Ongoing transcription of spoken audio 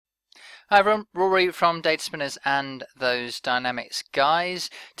Hi everyone, Rory from Data Spinners and those Dynamics guys.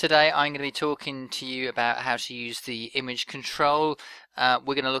 Today I'm going to be talking to you about how to use the image control.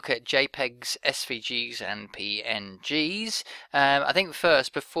 We're going to look at JPEGs, SVGs and PNGs. I think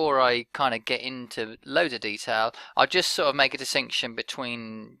first, before I kind of get into loads of detail, I'll just sort of make a distinction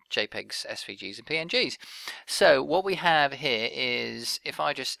between JPEGs, SVGs and PNGs. So what we have here is, if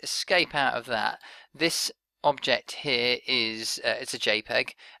I just escape out of that, this object here is it's a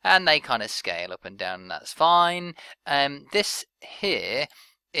JPEG, and they kind of scale up and down, and that's fine. This here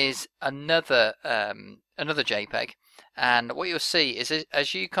is another JPEG, and what you'll see is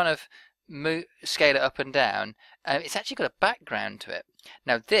as you kind of scale it up and down, it's actually got a background to it.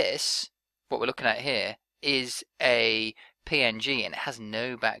 Now this, what we're looking at here, is a PNG and it has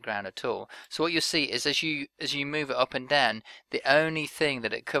no background at all. So what you'll see is as you move it up and down, the only thing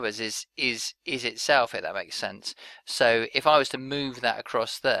that it covers is itself, if that makes sense. So if I was to move that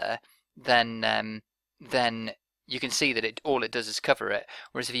across there, then you can see that all it does is cover it.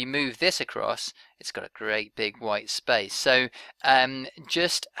 Whereas if you move this across, it's got a great big white space. So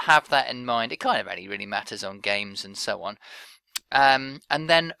just have that in mind. It kind of only really matters on games and so on. And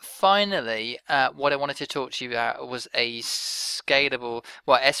then finally, what I wanted to talk to you about was a scalable,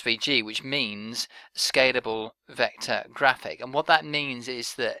 SVG, which means scalable vector graphic. And what that means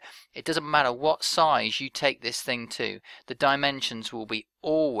is that it doesn't matter what size you take this thing to, the dimensions will be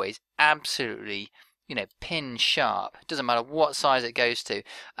always absolutely, pin sharp. It doesn't matter what size it goes to.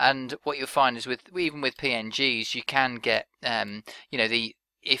 And what you'll find is even with PNGs, you can get,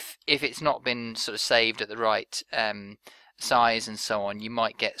 if it's not been sort of saved at the right size and so on, you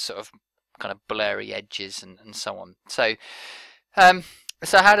might get sort of kind of blurry edges and so on. So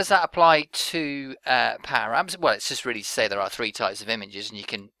so how does that apply to PowerApps? Well, it's just really to say there are three types of images, and you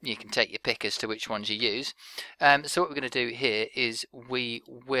can take your pick as to which ones you use. So what we're going to do here is we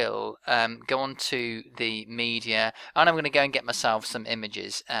will go on to the media, and I'm going to go and get myself some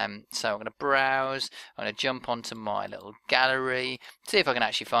images. So I'm going to browse, I'm going to jump onto my little gallery, see if I can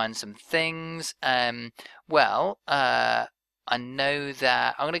actually find some things. I know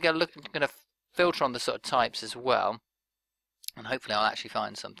that I'm going to go look. I'm going to filter on the sort of types as well, and hopefully I'll actually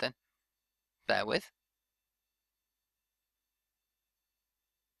find something. Bear with.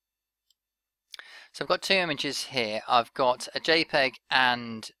 So I've got two images here. I've got a JPEG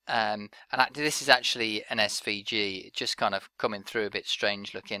and this is actually an SVG. It's just kind of coming through a bit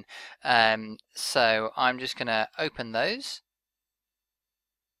strange looking. So I'm just going to open those.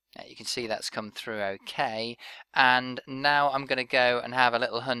 You can see that's come through okay, and now I'm going to go and have a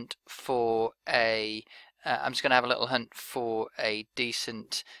little hunt for a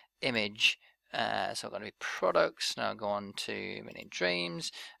decent image. So I'm going to be products. Now I'll go on to Mini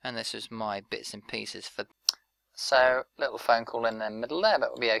Dreams, and this is my bits and pieces for. So little phone call in the middle there,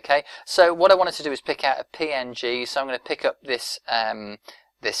 but will be okay. So what I wanted to do is pick out a PNG. So I'm going to pick up this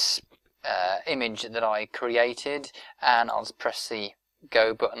image that I created, and I'll just press the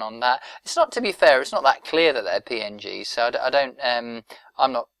go button on that. It's not, to be fair, it's not that clear that they're PNGs, so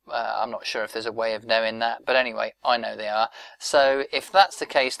I'm not sure if there's a way of knowing that, but anyway, I know they are. So if that's the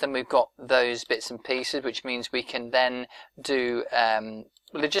case, then we've got those bits and pieces, which means we can then do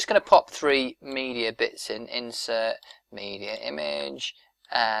we're just going to pop three media bits in, insert media image,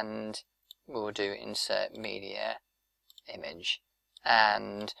 and we'll do insert media image,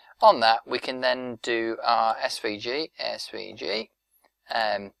 and on that we can then do our SVG,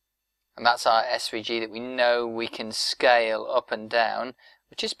 and that's our SVG that we know we can scale up and down,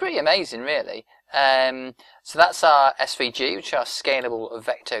 which is pretty amazing really. So that's our SVG, which is our scalable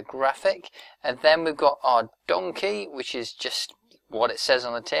vector graphic, and then we've got our donkey, which is just what it says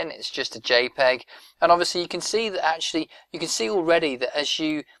on the tin. It's just a JPEG, and obviously you can see that you can see already that as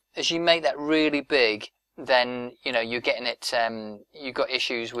you make that really big, then you're getting it. You've got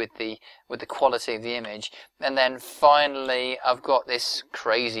issues with the quality of the image, and then finally I've got this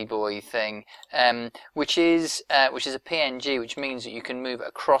crazy boy thing, which is a PNG, which means that you can move it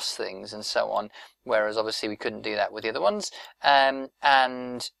across things and so on. Whereas obviously we couldn't do that with the other ones, and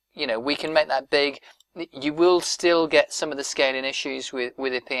we can make that big. You will still get some of the scaling issues with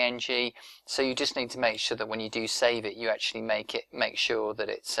a PNG, so you just need to make sure that when you do save it, you actually make sure that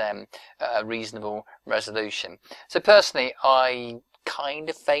it's a reasonable resolution. So personally, I kind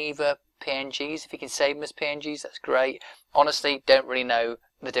of favour PNGs. If you can save them as PNGs, that's great. Honestly, don't really know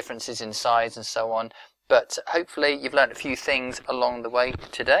the differences in size and so on, but hopefully you've learned a few things along the way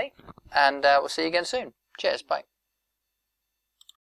today, and we'll see you again soon. Cheers, bye.